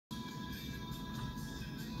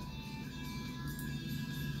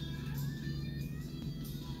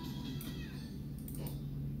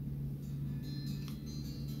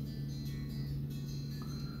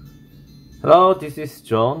Hello, this is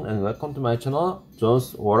John and welcome to my channel,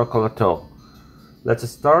 John's Watercolor Talk. Let's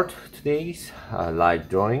start today's light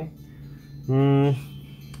drawing.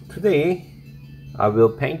 Today I will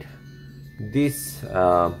paint this,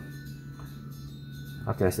 how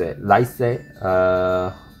can I say,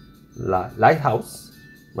 lighthouse,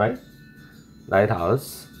 right?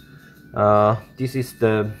 Lighthouse. This is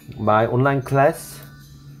my online class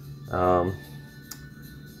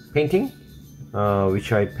painting,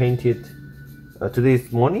 which I painted today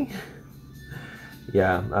morning.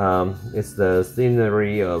 Yeah, it's the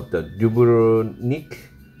scenery of the Dubrovnik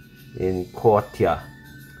in Croatia.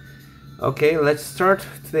 Okay, let's start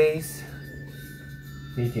today's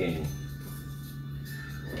painting.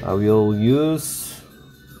 I will use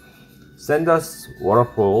Saunders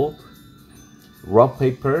Waterford Rough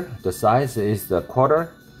paper. The size is the quarter,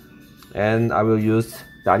 and I will use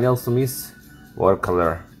Daniel Smith's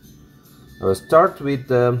watercolor. I will start with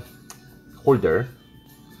the holder.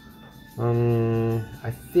 I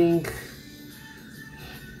think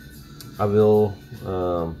I will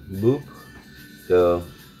move the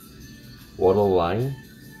water line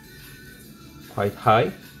quite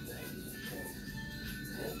high,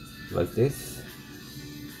 like this.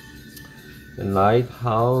 The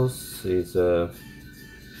lighthouse is the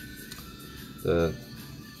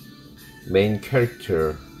main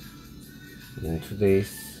character in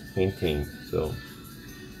today's painting, so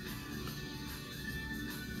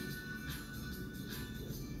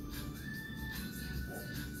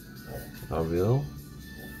I will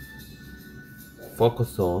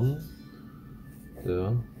focus on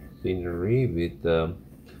the scenery with the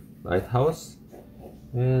lighthouse,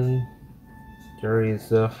 and there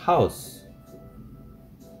is a house.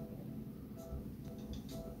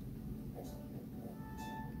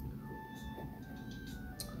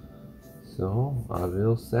 So I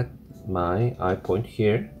will set my eye point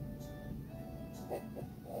here.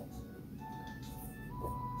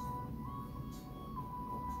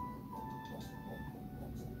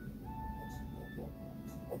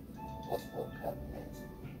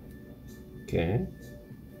 Okay,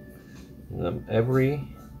 every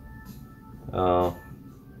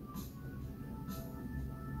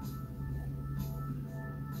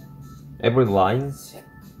lines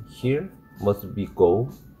here must be go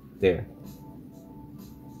there.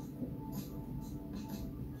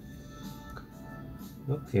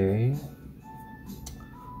 Okay,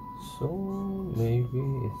 so maybe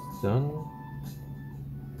it's done.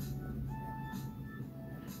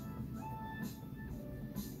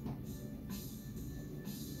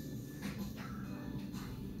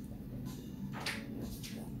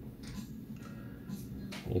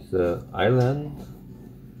 It's an island,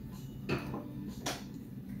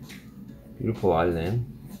 beautiful island.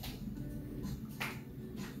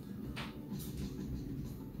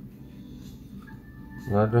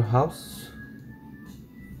 Another house.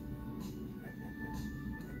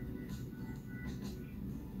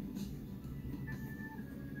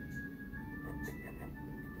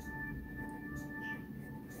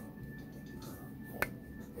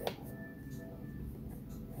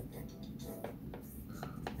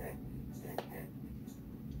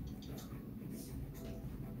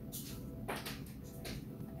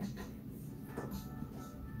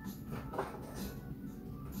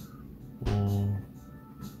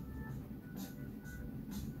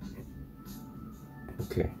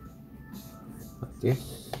 Okay, like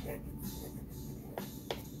this.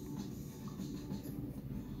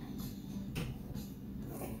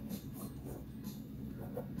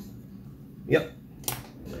 Yep,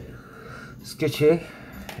 sketchy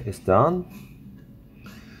is done.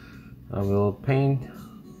 I will paint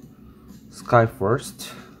sky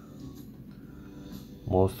first,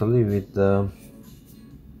 mostly with the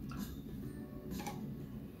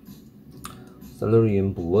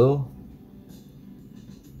celerium blue.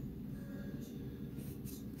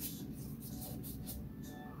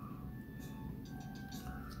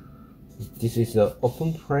 This is an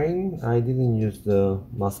open frame. I didn't use the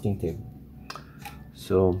masking tape,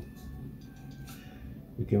 so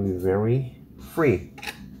you can be very free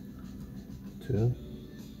to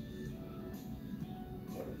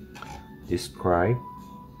describe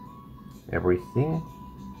everything.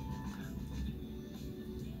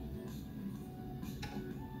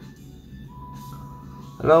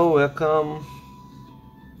 Hello, welcome.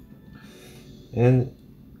 And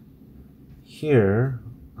here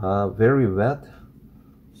very wet,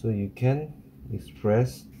 so you can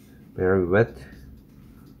express very wet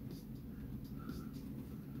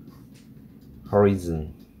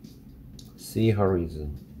horizon, sea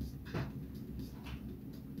horizon.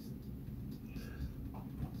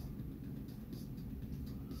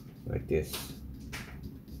 Like this.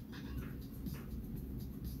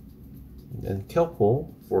 And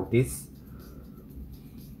careful for this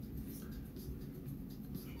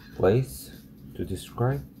place to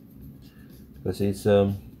describe, because it's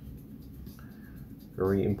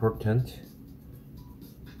very important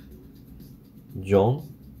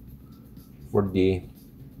zone for the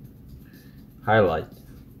highlight.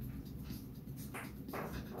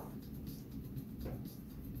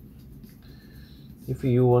 If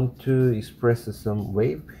you want to express some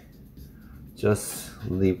wave, just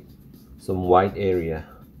leave some white area.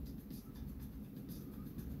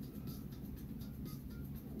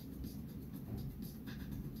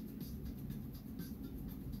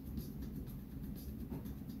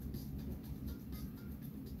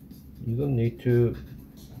 You don't need to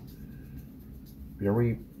be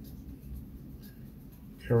very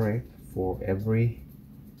correct for every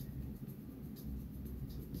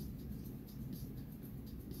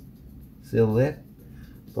silhouette,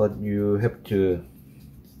 but you have to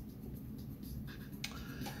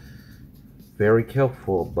very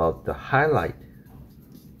careful about the highlight.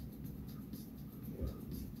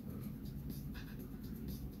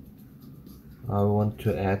 I want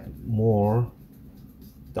to add more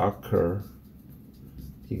darker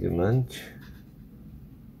pigment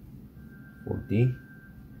for the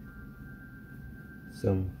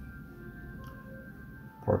some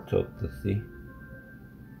part of the sea.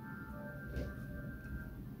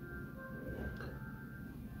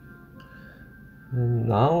 And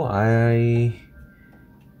now I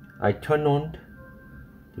turn on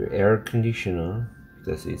the air conditioner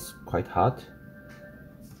because it's quite hot.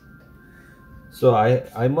 So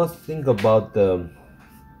I must think about the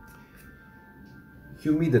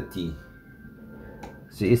humidity.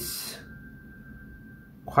 See, it's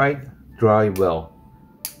quite dry well.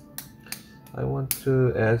 I want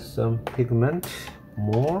to add some pigment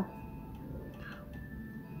more.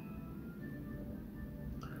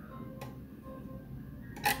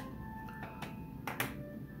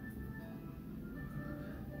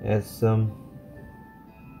 Add some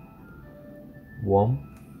warm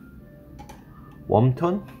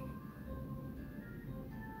tone.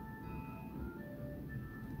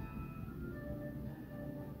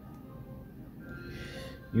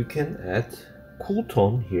 You can add cool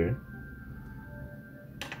tone here.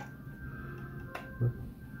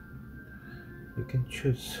 You can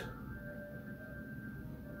choose.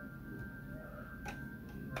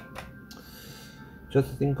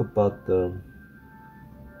 Just think about the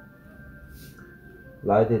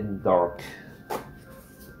light and dark.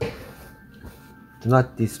 Do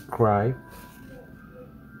not describe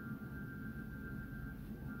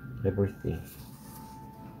everything.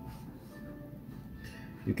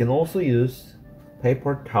 You can also use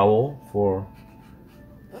paper towel for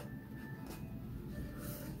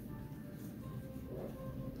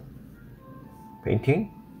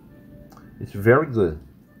painting. It's very good,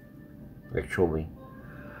 actually.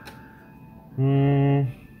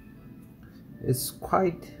 It's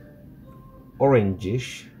quite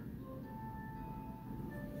orangish,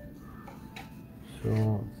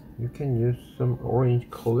 so you can use some orange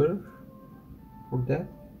color for that,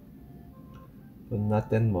 but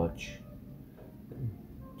not that much.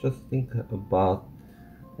 Just think about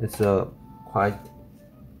it's a quite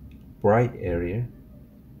bright area.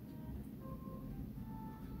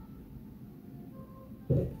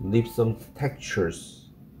 Leave some textures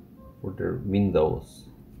for the windows.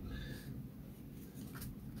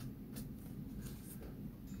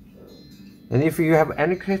 And if you have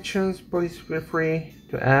any questions, please feel free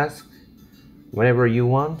to ask whenever you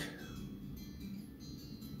want.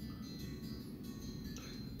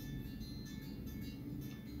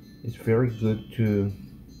 It's very good to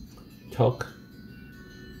talk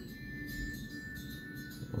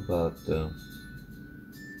about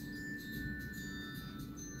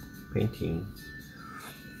painting.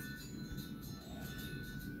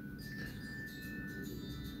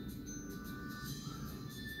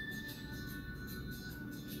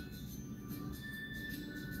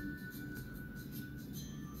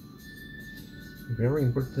 Very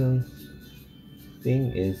important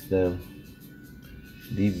thing is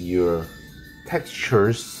leave your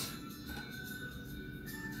textures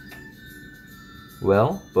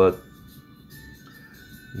well, but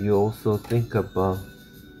you also think about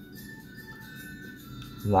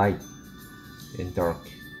light and dark.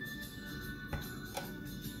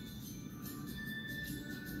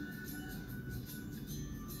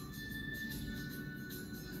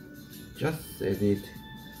 Just edit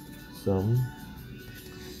some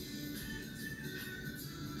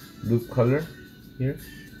blue color here.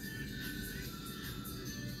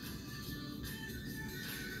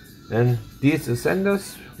 And this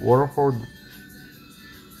Saunders Waterford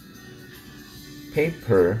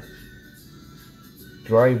paper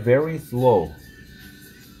dry very slow.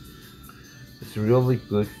 It's really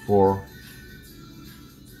good for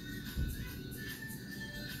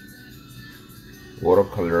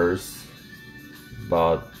watercolors,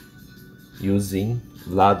 but using a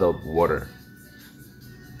lot of water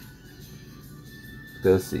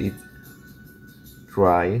because it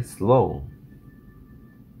dry slow.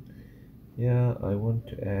 Yeah, I want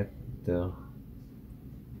to add the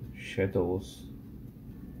shadows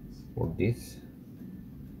for this.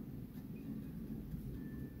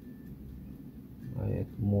 I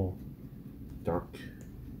add more dark.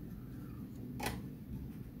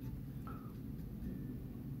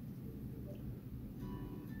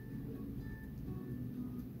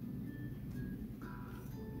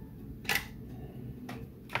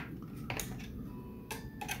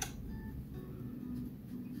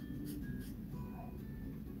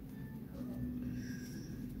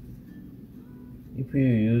 If you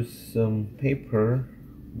use some paper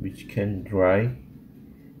which can dry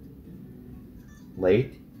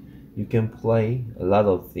late, you can play a lot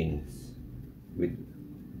of things with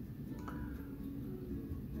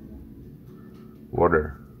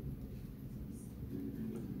water.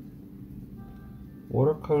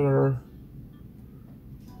 Watercolor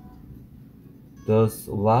does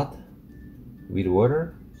a lot with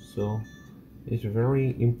water, so it's a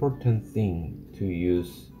very important thing to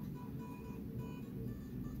use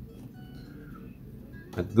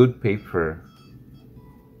a good paper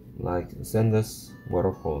like Saunders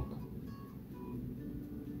Waterford.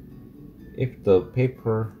 If the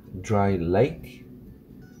paper dry late,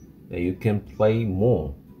 you can play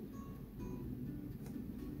more.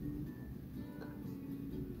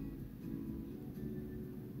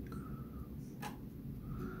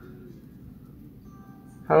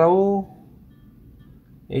 Hello,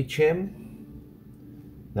 HM.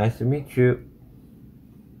 Nice to meet you.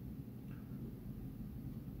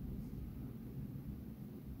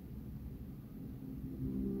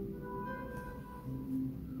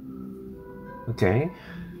 Okay.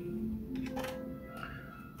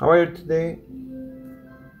 How are you today?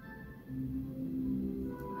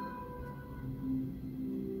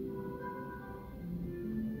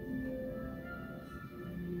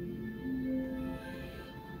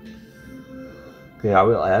 Okay, I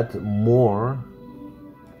will add more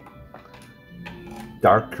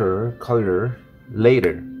darker color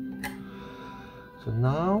later. So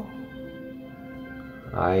now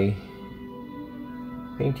I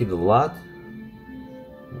painted a lot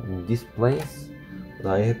in this place, but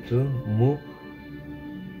I have to move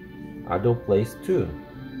other place too.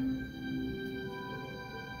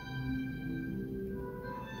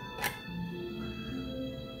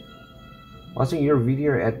 Watching your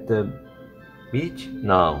video at the beach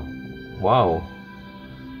now. Wow,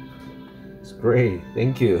 it's great,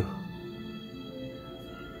 thank you.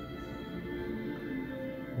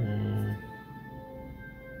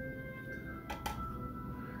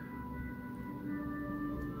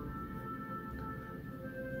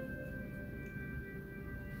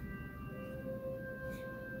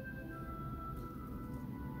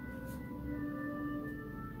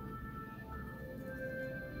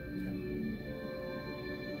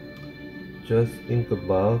 Just think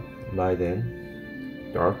about light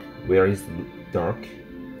and dark. Where is dark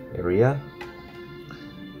area?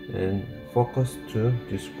 And focus to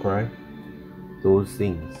describe those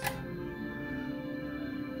things.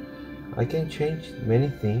 I can change many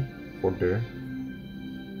things for the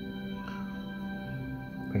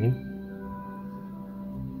paint.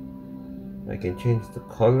 I can change the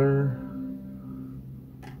color,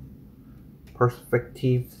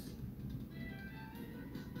 perspective,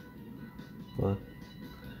 but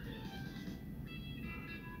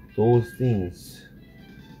those things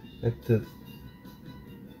have to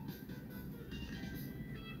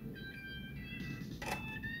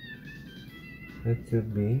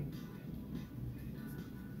be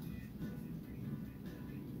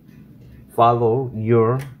follow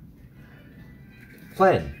your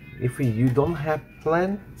plan. If you don't have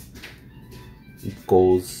plan, it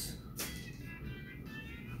goes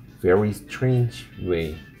very strange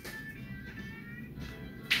way.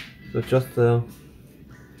 So just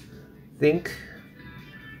think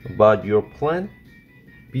about your plan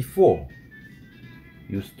before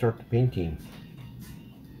you start painting.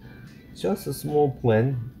 Just a small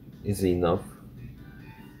plan is enough.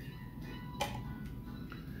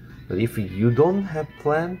 But if you don't have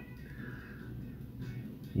plan,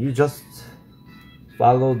 you just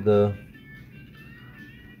follow the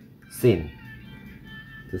scene.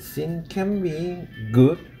 The scene can be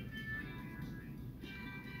good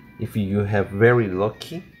if you have very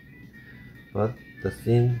lucky, but the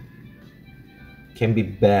thing can be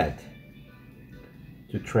bad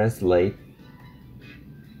to translate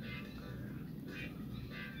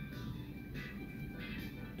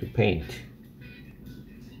to paint.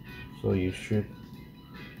 So you should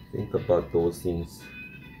think about those things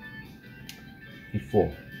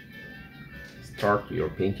before start your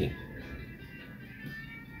painting.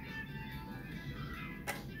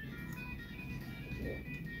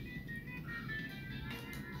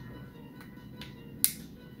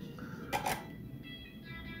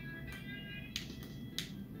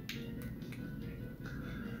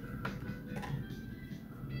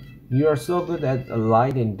 You are so good at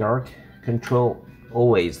light and dark control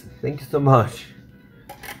always. Thank you so much.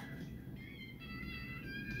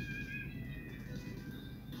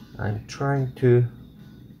 I'm trying to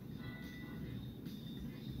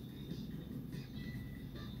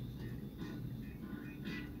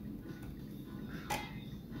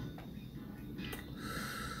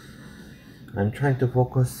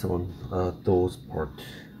focus on those parts,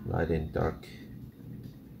 light and dark.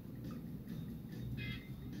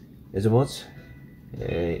 As much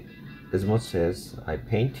as I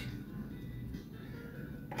paint,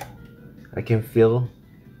 I can feel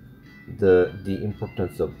the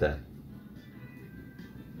importance of that.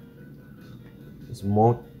 It's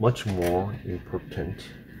much more important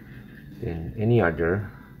than any other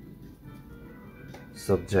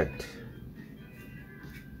subject.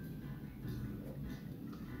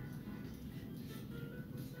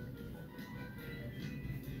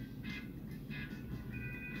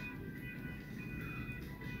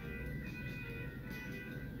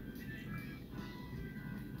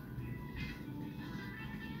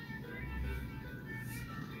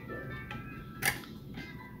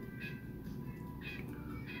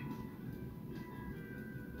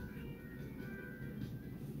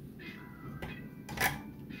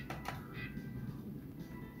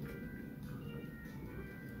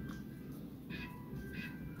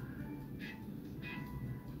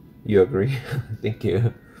 You agree? Thank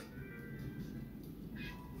you.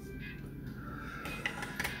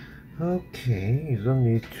 Okay, you don't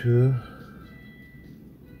need to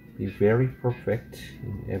be very perfect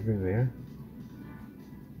in everywhere,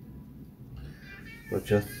 but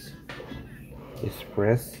just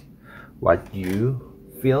express what you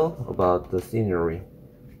feel about the scenery.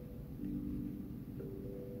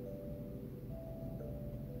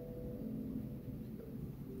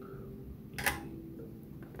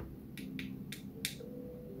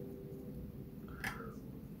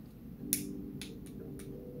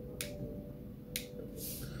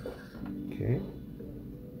 Okay.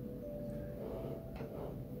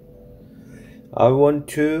 I want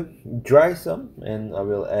to dry some, and I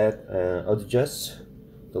will adjust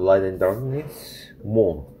the light and darkness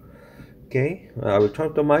more. Okay, I will turn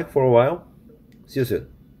off the mic for a while. See you soon.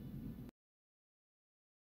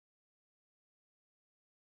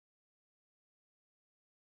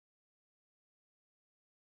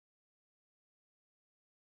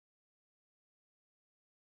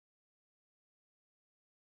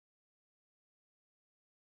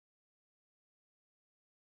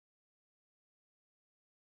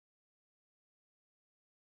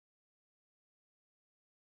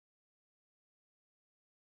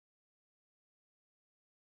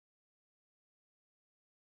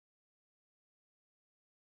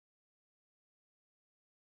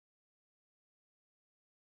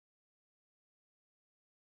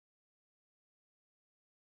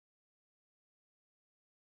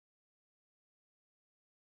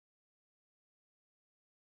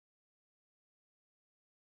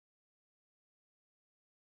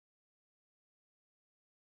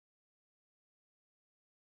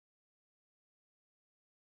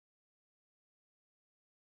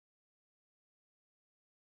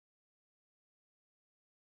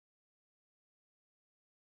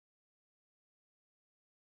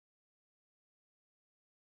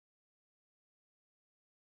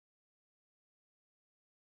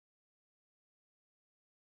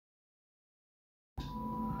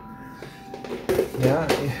 Yeah,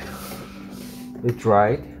 it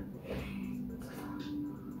dried,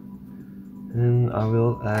 and I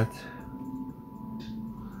will add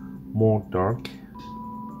more dark.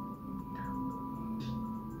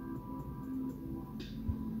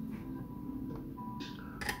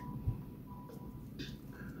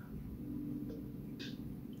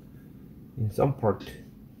 In some part.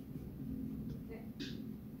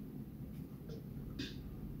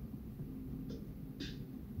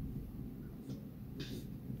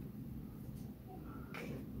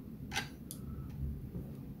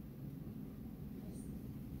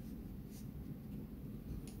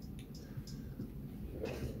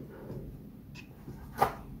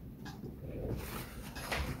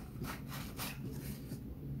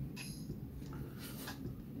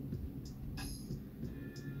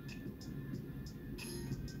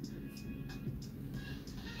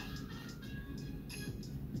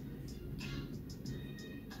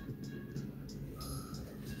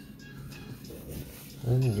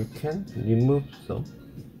 and you can remove some.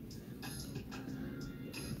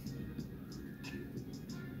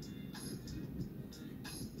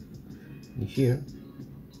 Here,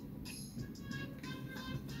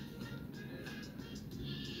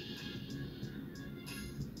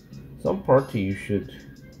 some part you should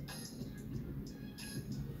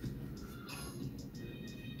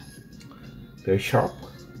very sharp,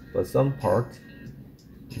 but some part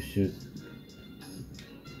you should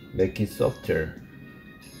make it softer,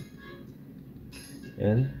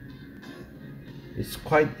 and it's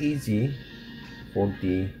quite easy for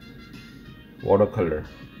the watercolor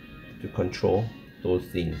to control those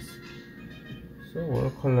things. So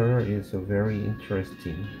watercolor is a very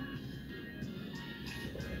interesting.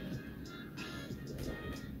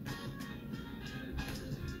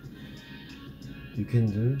 You can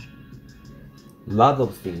do a lot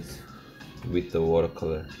of things with the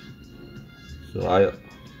watercolor. So I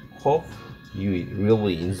hope you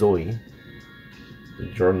really enjoy the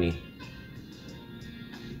journey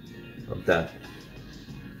of that.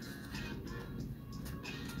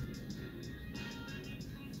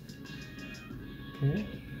 Okay.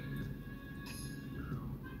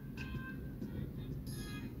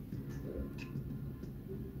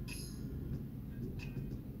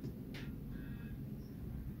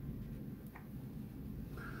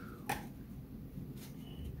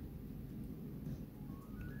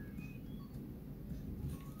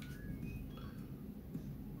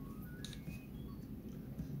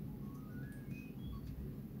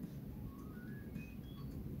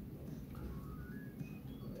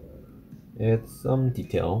 Add some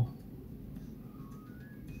detail.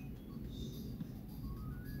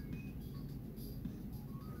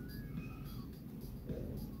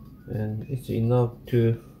 And it's enough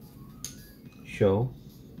to show.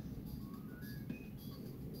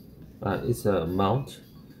 It's a mount,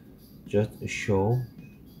 just to show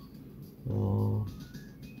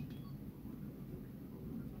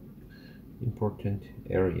important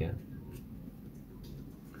area.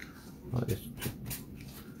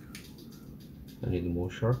 I need more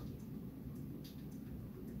sharp.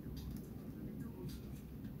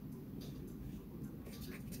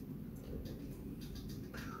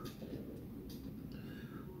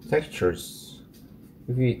 Textures.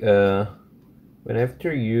 If we, when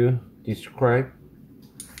after you describe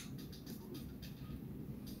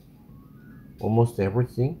almost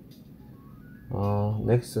everything,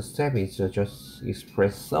 next step is just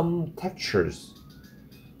express some textures.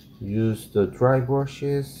 Use the dry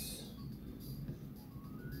brushes,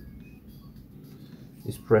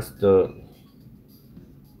 express the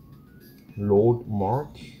load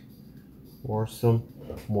mark or some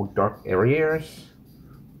more dark areas.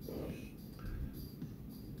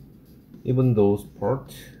 Even those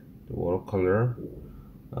parts, the watercolor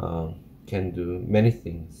can do many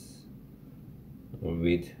things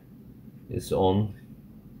with its own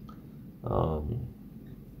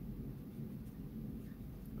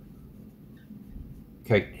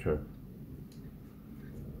character.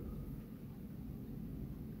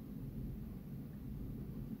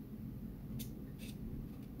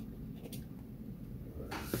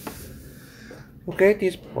 Okay,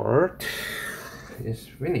 this part is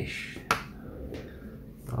finished.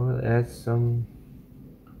 I will add some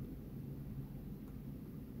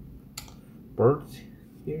birds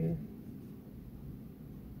here.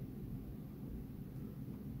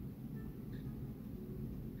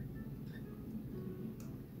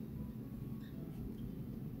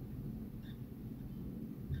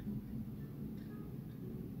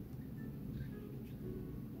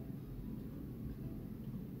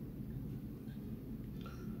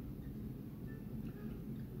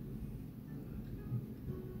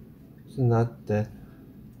 It's not that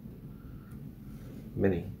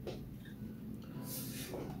many.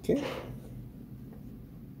 Okay.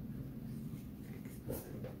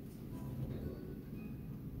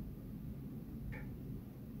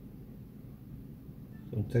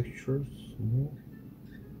 Some textures.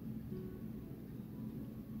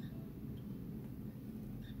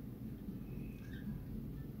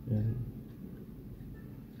 And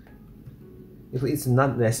if it's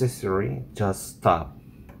not necessary, just stop.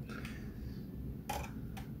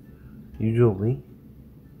 Usually,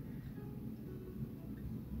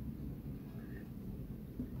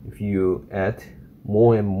 if you add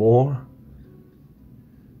more and more,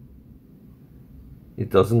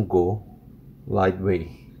 it doesn't go right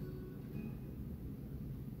way.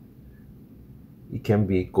 It can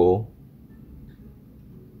be go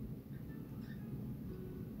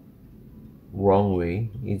wrong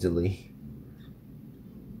way easily.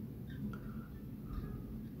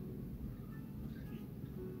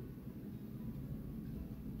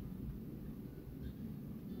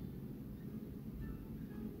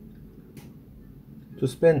 to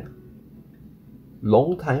spend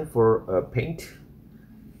long time for paint,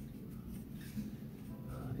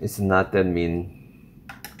 it's not that mean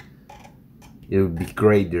it will be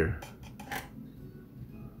greater.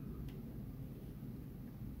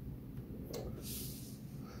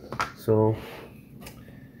 So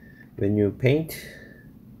when you paint,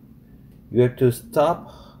 you have to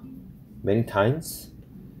stop many times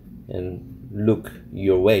and look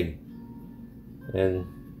your way and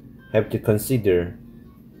have to consider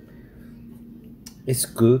it's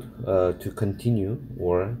good to continue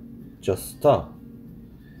or just stop.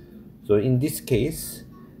 So in this case,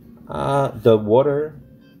 the water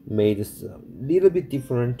made a little bit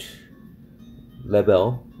different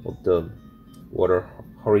level of the water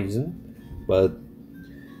horizon, but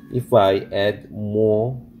if I add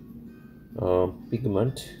more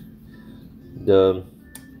pigment, the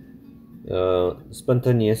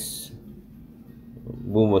spontaneous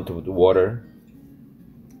movement of the water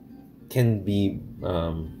can be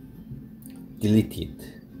deleted,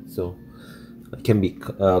 so it can be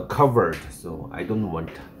covered, so I don't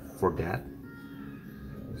want for that.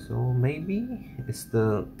 So maybe it's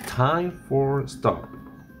the time for stop.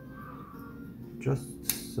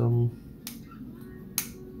 Just some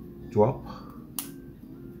drop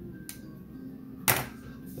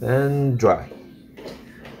and dry.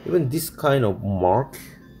 Even this kind of mark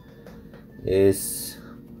is,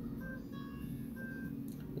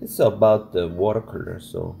 it's about the watercolor,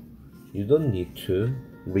 so you don't need to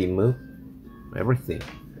remove everything.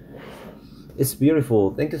 It's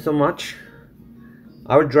beautiful. Thank you so much.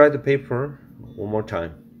 I will dry the paper one more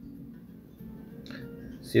time.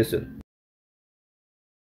 See you soon.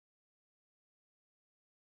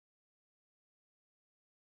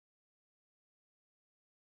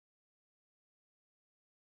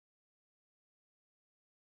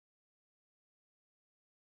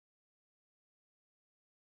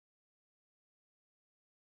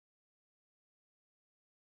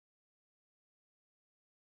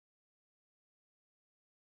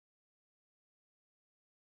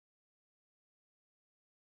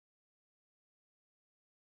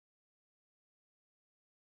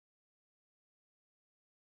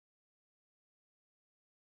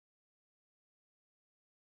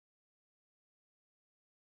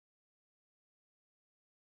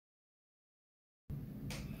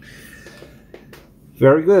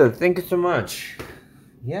 Very good. Thank you so much.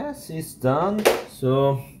 Yes, it's done.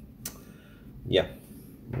 So yeah,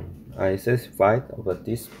 I satisfied about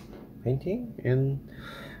this painting, and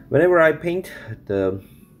whenever I paint the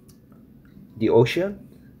ocean,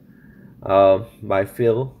 I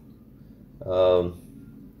feel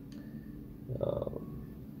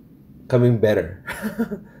coming better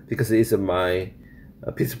because it's my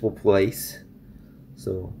peaceful place.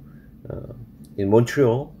 So in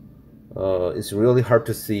Montreal, it's really hard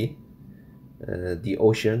to see the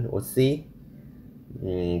ocean or sea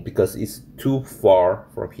because it's too far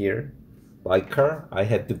from here. By car, I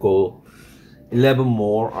had to go 11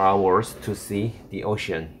 more hours to see the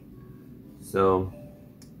ocean. So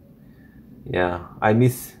yeah, I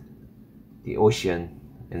miss the ocean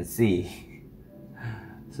and sea.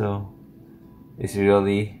 So it's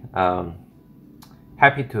really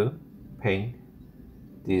happy to paint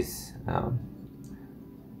this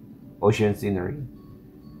ocean scenery.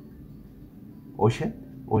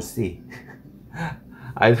 Ocean or sea?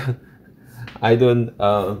 I don't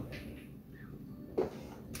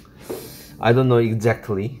know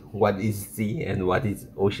exactly what is sea and what is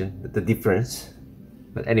ocean, the difference,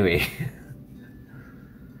 but anyway.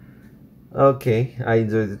 Okay, I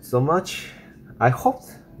enjoyed it so much. I hope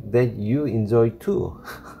that you enjoy too.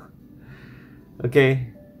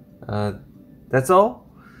 Okay, that's all,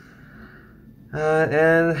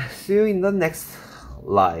 and see you in the next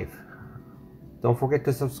live. Don't forget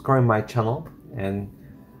to subscribe my channel and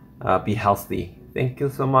be healthy. Thank you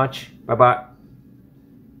so much. Bye bye.